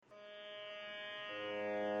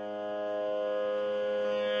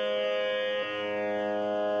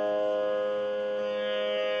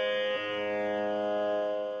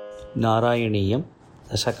Narayaniyam,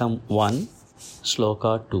 Dasakam 1,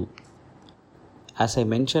 Sloka 2. As I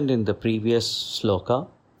mentioned in the previous sloka,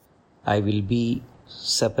 I will be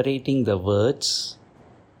separating the words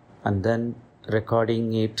and then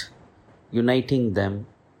recording it, uniting them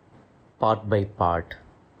part by part.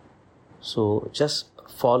 So just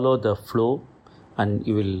follow the flow and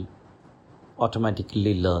you will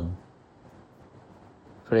automatically learn.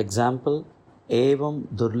 For example, Evam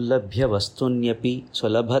durlabhya vastunyapi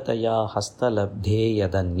sulabhataya hastalabdhe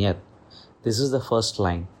yadanyat. This is the first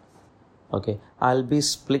line. Okay, I'll be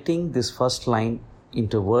splitting this first line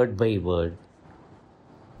into word by word.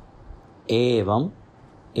 Evam,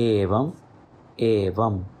 evam,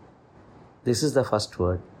 evam. This is the first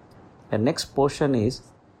word. The next portion is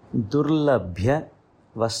durlabhya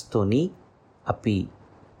vastuni api.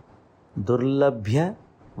 Durlabhya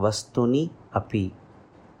vastuni api.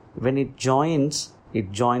 When it joins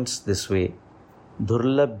this way.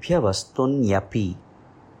 Durlabhya vastunyapi.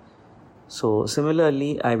 So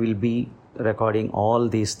similarly, I will be recording all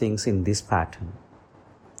these things in this pattern.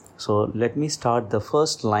 So let me start the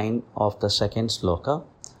first line of the second sloka.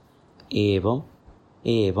 Evam,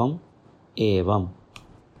 evam, evam.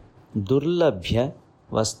 Durlabhya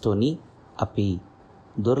vastuni api.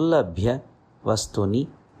 Durlabhya vastuni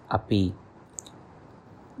api.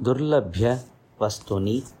 Durlabhya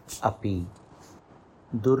vastuni api.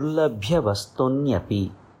 Durlabhya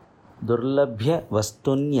vastunyapi. Durlabhya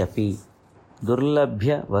vastunyapi.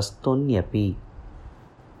 Durlabhya vastunyapi.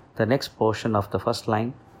 The next portion of the first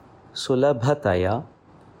line. Sulabhataya.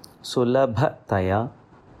 Sulabhataya.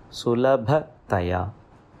 Sulabhataya.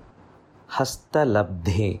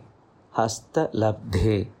 Hastalabdhe.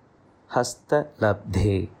 Hastalabdhe.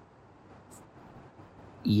 Hastalabdhe.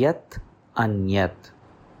 Yat anyat.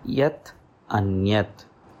 Yat anyat.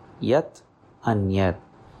 Yat anyat.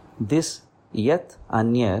 This yat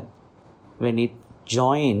anyat, when it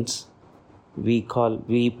joins, we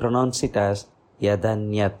pronounce it as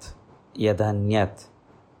yadanyat. Yadanyat.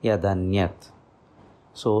 Yadanyat.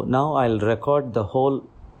 So now I'll record the whole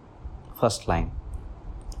first line.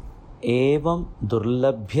 Evam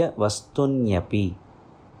durlabhya vastunyapi.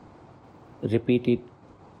 Repeat it.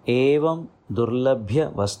 Evam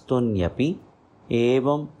durlabhya vastunyapi.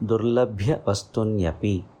 Evam durlabhya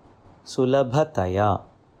vastunyapi. Sulabhataya.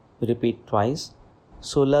 Repeat twice.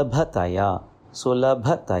 Sulabhataya.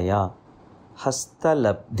 Sulabhataya.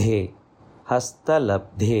 Hastalabdhe.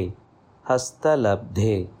 Hastalabdhe.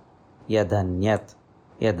 Hastalabdhe. Yadanyat.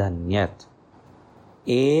 Yadanyat.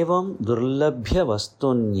 Evam durlabhya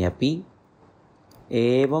vastunyapi.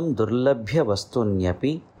 Evam durlabhya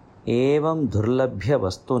vastunyapi. Evam durlabhya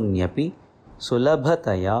vastunyapi.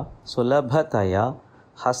 Sulabhataya. Sulabhataya.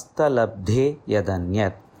 Hastalabdhe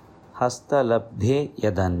yadanyat. Hastalabdhe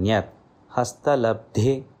yadanyat.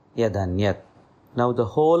 Hastalabdhe yadanyat. Now the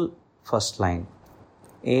whole first line.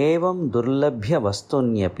 Evam durlabhya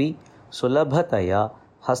vastunyapi sulabhataya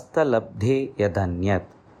hastalabdhe yadanyat.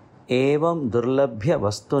 Evam durlabhya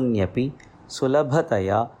vastunyapi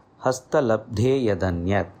sulabhataya hastalabdhe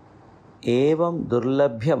yadanyat. Evam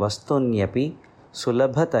durlabhya vastunyapi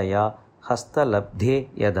sulabhataya hastalabdhe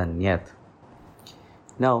yadanyat.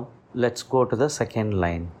 Now let's go to the second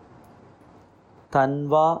line.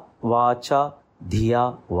 Tanva vacha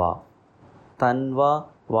dhiya va. Tanva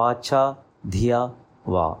vacha dhiya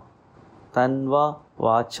va. Tanva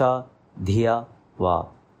vacha dhiya va.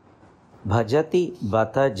 Bhajati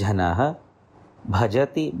bata janah.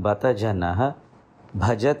 Bhajati bata janah.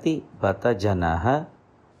 Bhajati bata janah.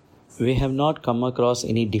 We have not come across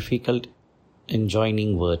any difficult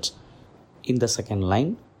enjoining words in the second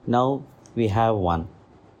line. Now we have one.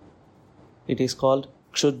 It is called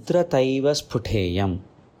Kshudrataiva Sphuteyam.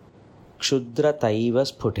 Kshudrataiva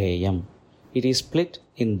Sphuteyam. It is split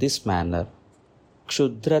in this manner.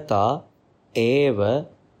 Kshudrata eva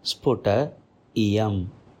sphuta iyam.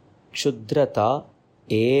 Kshudrata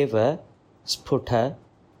eva sphuta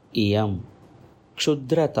iyam.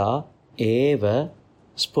 Kshudrata eva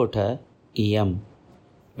sphuta iyam.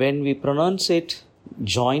 When we pronounce it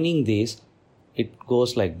joining this, it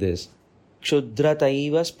goes like this.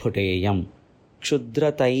 Kshudrataiva Sphuteyam.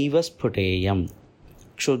 Kshudrataiva Sphuteyam.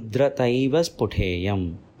 Kshudrataiva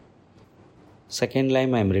Sphuteyam. Second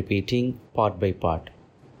line I am repeating part by part.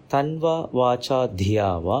 Tanva vacha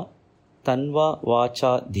dhiyava. Tanva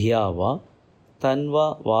vacha dhiyava.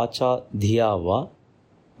 Tanva vacha dhiyava.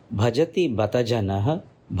 Bhajati batajanah.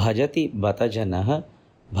 Bhajati batajanah.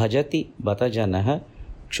 Bhajati batajanah.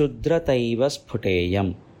 Kshudrataiva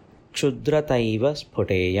Sphuteyam. Kshudrataiva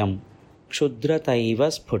Sphuteyam. Kshudrataiva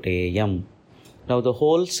Sphuteyam. Now the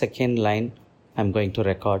whole second line I am going to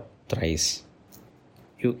record thrice.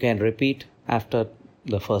 you can repeat after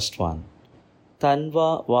the first one.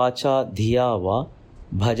 Tanva vacha dhiya va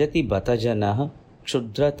bhajati batajanah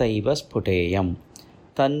kshudrataiva sputeyam.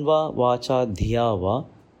 Tanva vacha dhiya va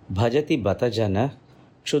bhajati batajanah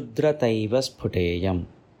kshudrataiva sputeyam.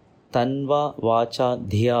 Tanva vacha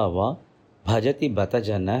dhiya va bhajati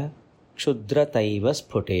batajanah kshudrataiva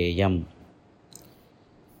sputeyam.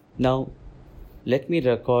 Now, let me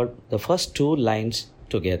record the first two lines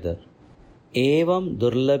together. Evam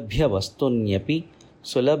durlabhya vastunyapi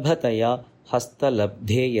sulabhataya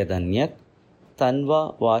hastalabdhe yadanyat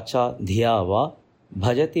tanva vacha dhiya va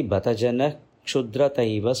bhajati batajanah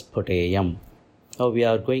kshudrataiva sputeyam. Now we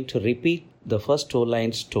are going to repeat the first two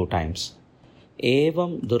lines two times.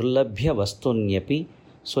 Evam durlabhya vastunyapi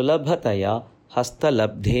sulabhataya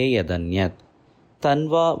hastalabdhe yadanyat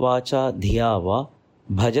tanva vacha dhiya va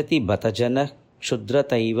bhajati batajanah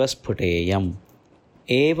kshudrataiva sputeyam.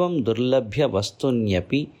 Evam durlabhya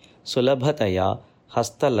vastunyapi sulabhataya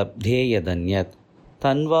hastalabdhe yadanyat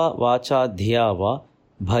tanva vacha dhiya va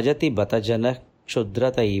bhajati batajanah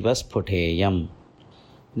kshudrataiva sputeyam.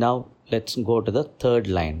 Now let's go to the third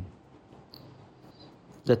line.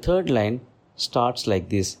 The third line starts like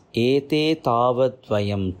this. Ete tavad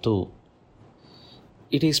vayam tu.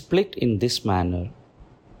 It is split in this manner.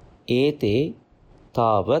 Ete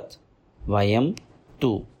tavat vayam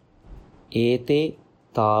tu. Ete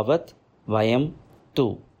tavat vayam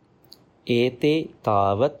tu. Ete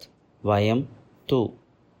tavat vayam tu.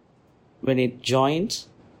 When it joins,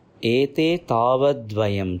 ete tavad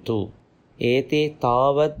vayam tu. Ete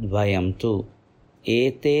tavad vayam tu.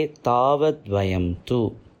 Ete tavad vayam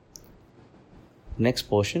tu. Next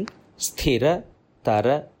portion. Sthira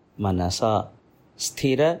tara manasa.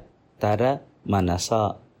 Sthira tara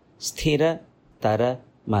manasa. Sthira tara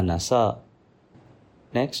manasa.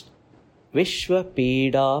 Next. Vishwa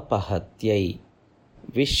pida pahatyai.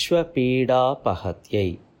 Vishwa pida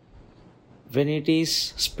pahatyai. When it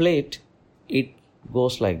is split, it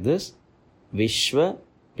goes like this. Vishwa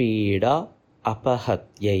pida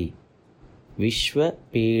apahatyai. Vishwa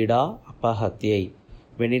pida apahatyai.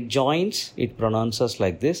 When it joins, it pronounces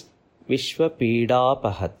like this. Vishwa pida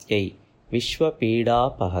pahatyai. Vishwa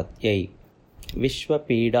pida pahatyai. Vishwa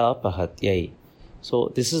pida pahatyai.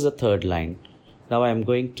 So this is the third line. Now I am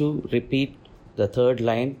going to repeat the third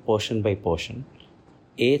line portion by portion.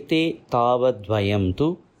 Ete tavadvayam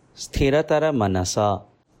tu sthiratara manasa.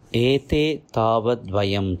 Ete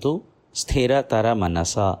tavadvayam tu sthiratara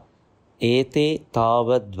manasa. Ete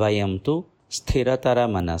tavadvayam tu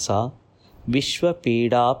sthiratara manasa. Vishwa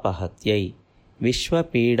pida pahatyai. Vishwa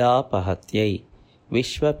pida pahatyai.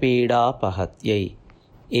 Vishwa pida pahatyai.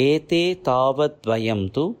 Ete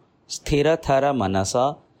tavadvayam tu sthiratara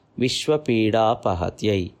manasa. Vishwa pida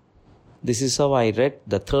pahatyai. This is how I read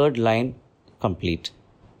the third line complete.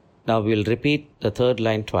 Now we will repeat the third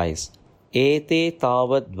line twice. Ete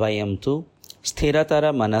tavadvayam tu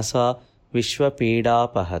sthiratara manasa vishwa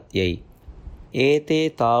pida pahatyai.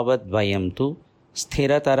 Ete tavadvayam tu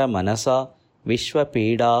sthiratara manasa vishwa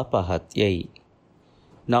pida pahatyai.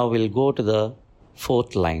 Now we'll go to the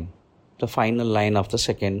fourth line, the final line of the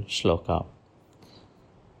second sloka.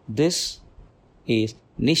 This is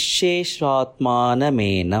Nisheshratmana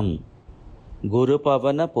menam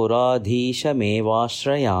Gurupavana Puradhisha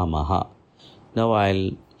mevashrayamaha. Now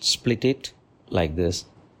I'll split it like this.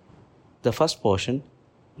 The first portion,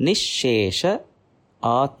 Nishesha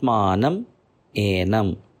Atmanam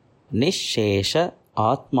enam. Nishesha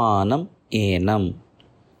Atmanam enam.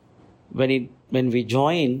 When we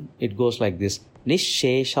join, it goes like this.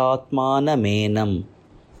 Nisheshatmana menam.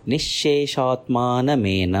 Nisheshatmana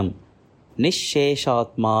menam.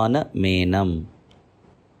 Nisheshatmana menam.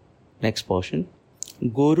 Next portion.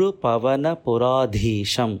 Guru Pavana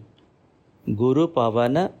Puradhisham. Guru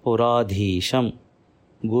Pavana Puradhisham.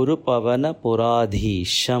 Guru Pavana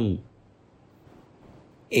Puradhisham.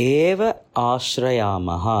 Eva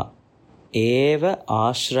Ashrayamaha. Eva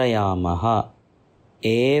Ashrayamaha.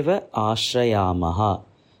 Eva Ashrayamaha.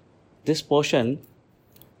 This portion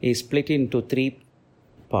is split into three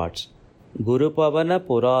parts. Guru Pavana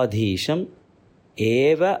Puradhisham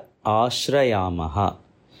Eva Ashrayamaha.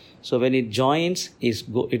 So when it joins,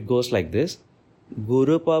 it goes like this.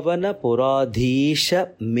 Guru Pavana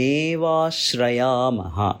Puradhisha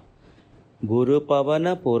mevashrayamaha. Guru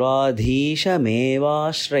Pavana Puradhisha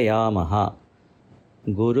mevashrayamaha.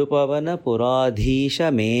 Guru Pavana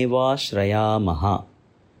Puradhisha mevashrayamaha.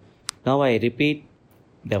 Now I repeat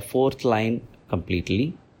the fourth line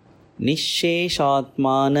completely.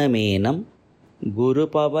 Nisheshatmana menam Guru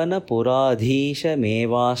Pavana Puradhisha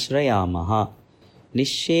mevashrayamaha.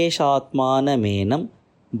 Nisheshatmana menam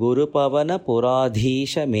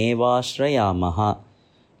गुरुपवनपुराधीशमेवाश्रयामः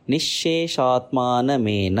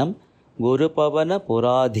निःशेषात्मानमेनं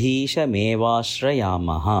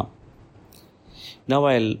गुरुपवनपुराधीशमेवाश्रयामः. Now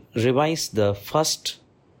I'll revise the first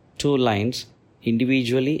two lines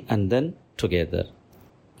individually and then together.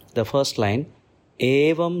 The first line,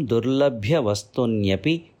 evam durlabhya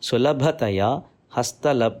vastunyapi sulabhataya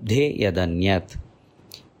hastalabdhe yadanyat.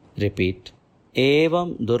 Repeat.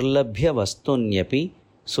 Evam durlabhya vastunyapi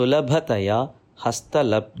sulabhataya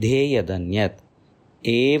hastalabdhe yadanyat.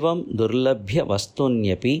 Evam durlabhya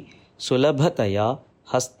vastunyapi sulabhataya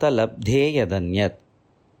hastalabdhe yadanyat.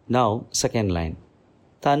 Now second line.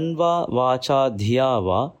 Tanva vacha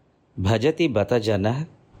dhiyava bhajati batajanah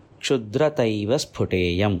ksudrataiva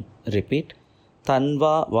sphuteyam. Repeat.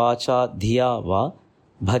 Tanva vacha dhiyava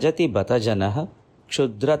bhajati batajanah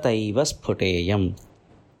ksudrataiva sphuteyam.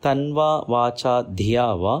 Tanva vacha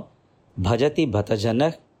dhiyava bhajati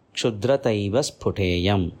batajanah ksudrataiva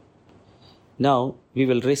sphuteyam. Now we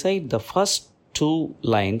will recite the first two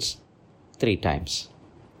lines 3 times.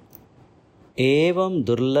 Evam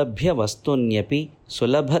durlabhya vastunyapi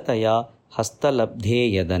sulabhataya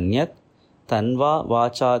hastalabdhe yadanyat tanva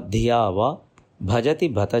vacha dhiyava bhajati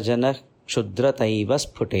bhatajanah ksudrataiva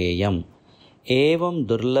sphuteyam. Evam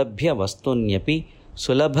durlabhya vastunyapi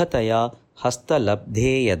sulabhataya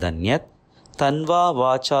hastalabdhe yadanyat tanva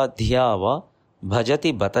vacha dhiyava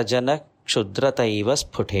bhajati bhatajanah ksudrataiva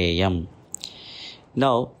sphuteyam.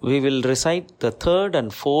 Now we will recite the third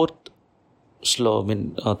and fourth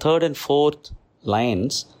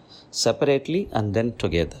lines separately and then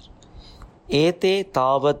together. Ete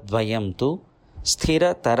tavad dvayam tu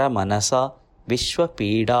sthira tara manasa vishwa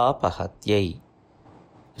pida pahatyai.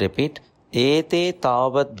 Repeat. Ete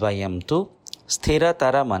tavad dvayam tu sthira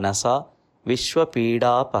tara manasa vishwa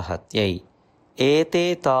pida pahatyai.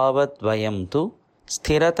 Ete tavad dvayam tu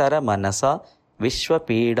sthira tara manasa vishwa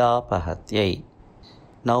pida pahatyai.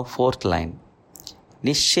 Now fourth line.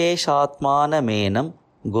 Nisheshatmanamenam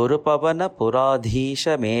gurupavana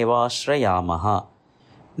puradhishamevashrayamaha.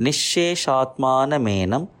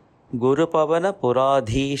 Nisheshatmanamenam gurupavana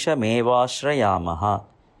puradhishamevashrayamaha.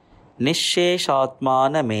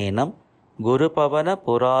 Nisheshatmanamenam gurupavana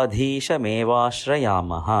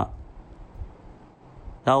puradhishamevashrayamaha.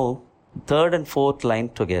 Now third and fourth line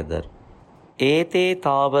together. Ete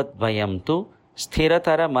tavad vayam tu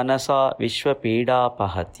sthiratara manasa vishwa pida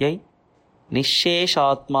pahatyai.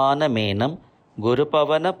 Nisheshatmanamenam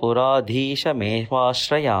gurupavana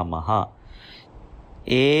puradhishamevashrayamaha.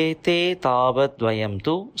 Ete tavad dvayam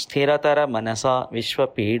tu sthiratara manasa vishwa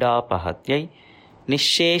pida pahatyai.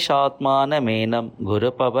 Nisheshatmanamenam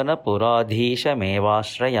gurupavana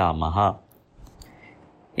puradhishamevashrayamaha.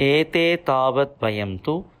 Ete tavad dvayam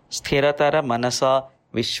tu sthiratara manasa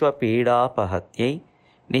vishwa pida pahatyai.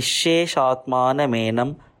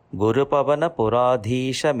 Nisheshatmanamenam gurupavana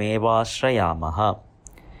puradhishamevashrayamaha.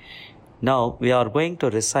 Now we are going to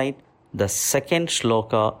recite the second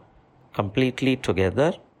shloka completely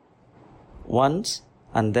together once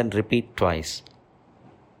and then repeat twice.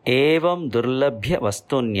 Evam durlabhya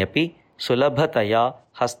vastunyapi sulabhataya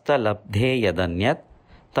hastalabdhe yadanyat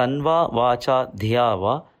tanva vacha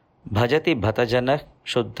dhiyava bhajati bhatajanah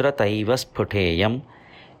ksudrataiva sphuteyam.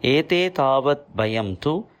 Ete tavad vayam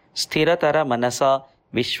tu sthiratara manasa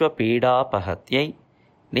vishwa pida pahatyai.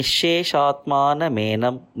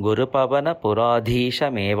 Nisheshatmanamenam gurupavana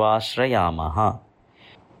puradhishamevashrayamaha.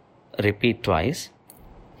 Repeat twice.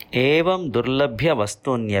 Evam durlabhya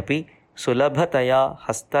vastunyapi sulabhataya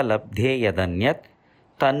hastalabdhe yadanyat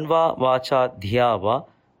tanva vacha dhiyava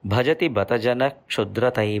bhajati bhatajanah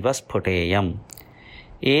ksudrataiva sphuteyam.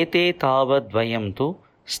 Ete tavad vayam tu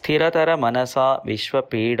sthiratara manasa vishwa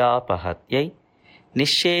pida pahatyai.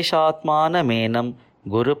 Nisheshatmanamenam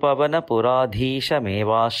gurupavana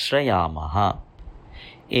puradhishamevashrayamaha.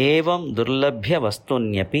 Evam durlabhya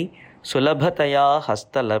vastunyapi sulabhataya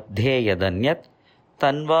hastalabdhe yadanyat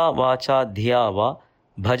tanva vacha dhiyava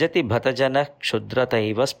bhajati bhatajanah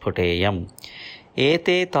ksudrataiva sphuteyam.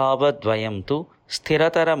 Ete tavad dvayam tu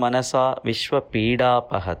sthiratara manasa vishwa pida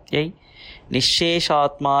pahatyai.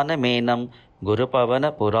 Nisheshatmanamenam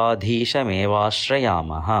gurupavana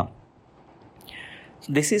puradhishamevashrayamaha.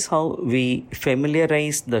 This is how we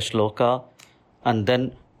familiarize the shloka and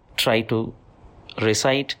then try to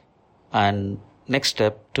recite and next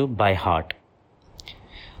step to by heart.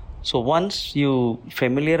 So once you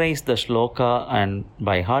familiarize the shloka and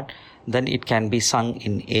by heart, then it can be sung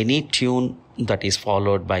in any tune that is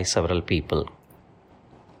followed by several people.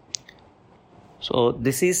 So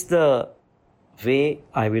this is the way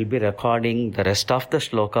I will be recording the rest of the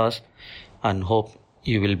shlokas and hope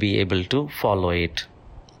you will be able to follow it.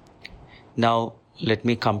 Now let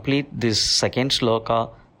me complete this second sloka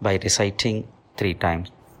by reciting 3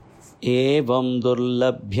 times. Evam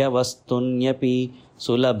durlabhya vastunyaphi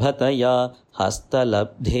sulabhataya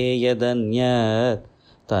hastalabdhe yadanyat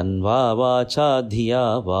tanva vacha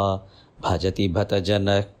dhiya va bhajati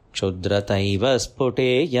bhatajana kshudrataiva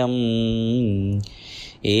sputeyam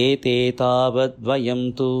ete tavadvayam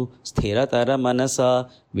tu sthiratara manasa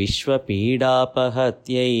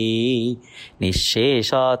vishvapīdāpahatyai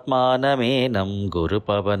nisheshatmanamenam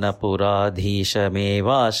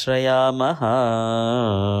gurupavanapuradhishamevashrayamaha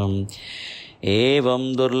evam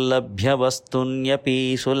durlabhya vastunyaphi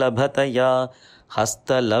sulabhataya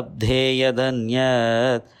hastalabdhe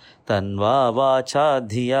yadanyat tanva vacha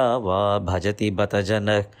dhiya va bhajati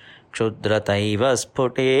bhatajana क्षुद्रतैव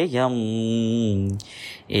स्फुटेयम्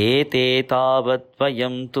एते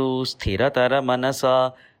तावद्वयं तु स्थिरतरमनसा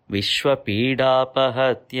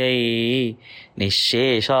विश्वपीडापहत्यै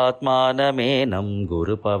निःशेषात्मानमेनं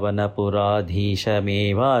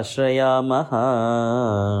गुरुपवनपुराधीशमेवाश्रयामः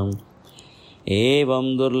एवं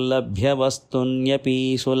दुर्लभ्यवस्तुन्यपि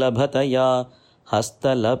सुलभतया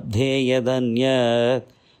हस्तलब्धे यदन्यत्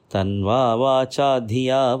तन्वा वाचा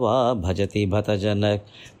धिया वा भजति भतजनक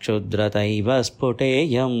क्षुद्रतैव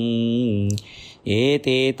स्फुटेयम्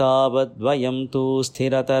एते तावद्वयं तु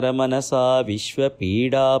स्थिरतरमनसा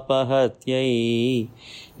विश्वपीडापहत्यै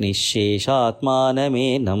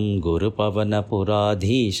निःशेषात्मानमेनं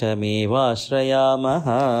गुरुपवनपुराधीशमेवाश्रयामः.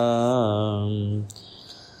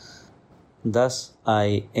 Thus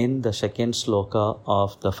I end the second sloka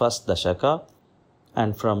of the first Dasaka,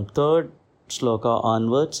 and from third Sloka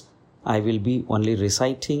onwards, I will be only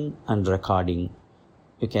reciting and recording.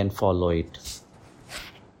 You can follow it.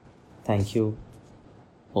 Thank you.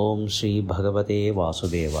 Om Shri Bhagavate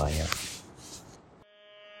Vasudevaya.